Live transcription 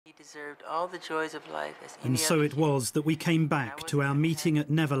deserved all the joys of life as any And so other it kid. was that we came back to our meeting at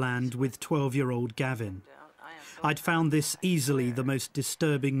Neverland with 12-year-old Gavin. I'd found this easily the most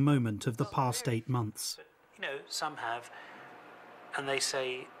disturbing moment of the past 8 months. You know, some have, and they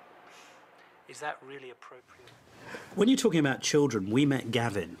say, is that really appropriate? When you're talking about children, we met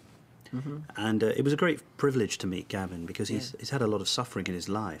Gavin. And it was a great privilege to meet Gavin because he's had a lot of suffering in his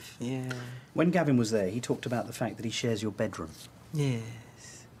life. Yeah. When Gavin was there, he talked about the fact that he shares your bedroom. Yes.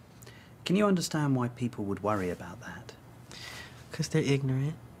 Can you understand why people would worry about that? Because they're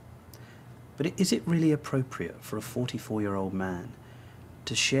ignorant. But is it really appropriate for a 44-year-old man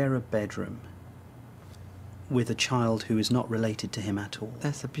to share a bedroom with a child who is not related to him at all?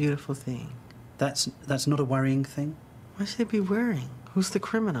 That's a beautiful thing. That's not a worrying thing? Why should they be worrying? Who's the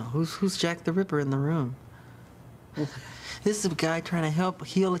criminal? Who's Jack the Ripper in the room? This is a guy trying to help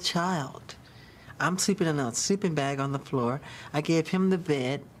heal a child. I'm sleeping in a sleeping bag on the floor. I gave him the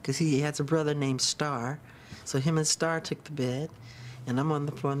bed because he has a brother named Star. So him and Star took the bed, and I'm on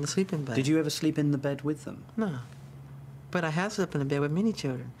the floor in the sleeping bag. Did you ever sleep in the bed with them? No. But I have slept in the bed with many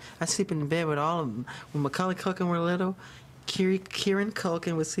children. I sleep in the bed with all of them. When Macaulay Culkin were little, Kieran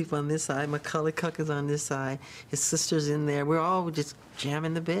Culkin would sleep on this side. Macaulay Culkin's on this side. His sister's in there. We're all just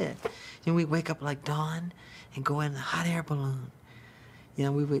jamming the bed. And we wake up like dawn and go in a hot air balloon. You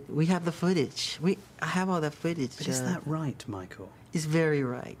know, we have the footage. I have all that footage. But is that right, Michael? It's very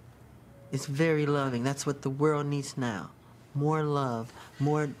right. It's very loving. That's what the world needs now. More love,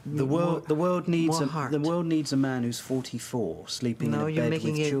 more. The world needs heart. a man who's 44 sleeping in a bed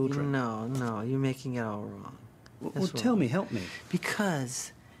with children. No, you're making it all wrong. Well, tell me, help me.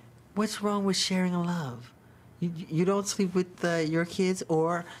 Because what's wrong with sharing a love? You don't sleep with your kids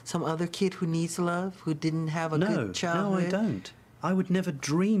or some other kid who needs love, who didn't have a good childhood? No, I don't. I would never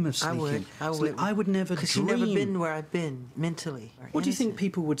dream of sleeping. I would. I would never dream. Because you've never been where I've been mentally. What do you think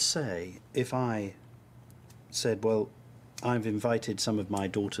people would say if I said, well, I've invited some of my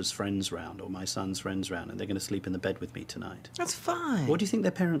daughter's friends round or my son's friends round and they're going to sleep in the bed with me tonight? That's fine. What do you think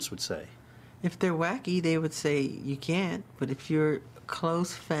their parents would say? If they're wacky, they would say you can't. But if you're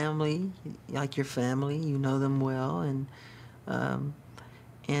close family, like your family, you know them well, and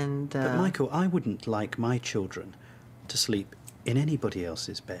But Michael, I wouldn't like my children to sleep in anybody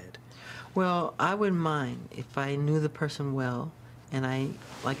else's bed. Well, I wouldn't mind if I knew the person well, and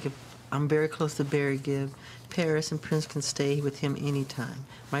if I'm very close to Barry Gibb, Paris and Prince can stay with him anytime.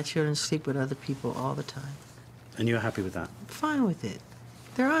 My children sleep with other people all the time. And you're happy with that? I'm fine with it.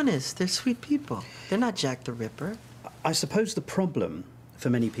 They're honest. They're sweet people. They're not Jack the Ripper. I suppose the problem for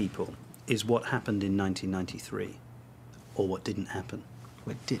many people is what happened in 1993, or what didn't happen.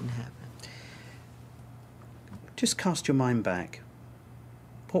 What didn't happen? Just cast your mind back.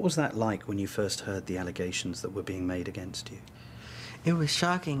 What was that like when you first heard the allegations that were being made against you? It was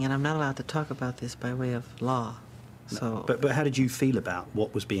shocking, and I'm not allowed to talk about this by way of law. So, But how did you feel about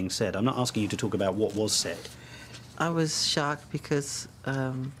what was being said? I'm not asking you to talk about what was said. I was shocked because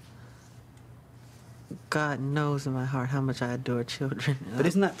God knows in my heart how much I adore children. But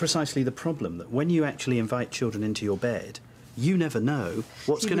isn't that precisely the problem, that when you actually invite children into your bed, you never know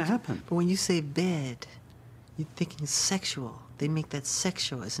what's going to happen? But when you say bed, you're thinking sexual. They make that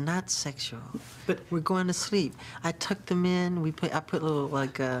sexual. It's not sexual. But we're going to sleep. I tuck them in. I put a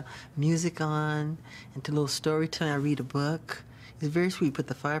little music on, and do a little storytelling. I read a book. It's very sweet. Put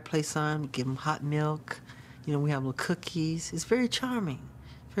the fireplace on. Give them hot milk. You know, we have little cookies. It's very charming.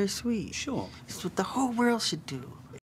 Very sweet. Sure. It's what the whole world should do.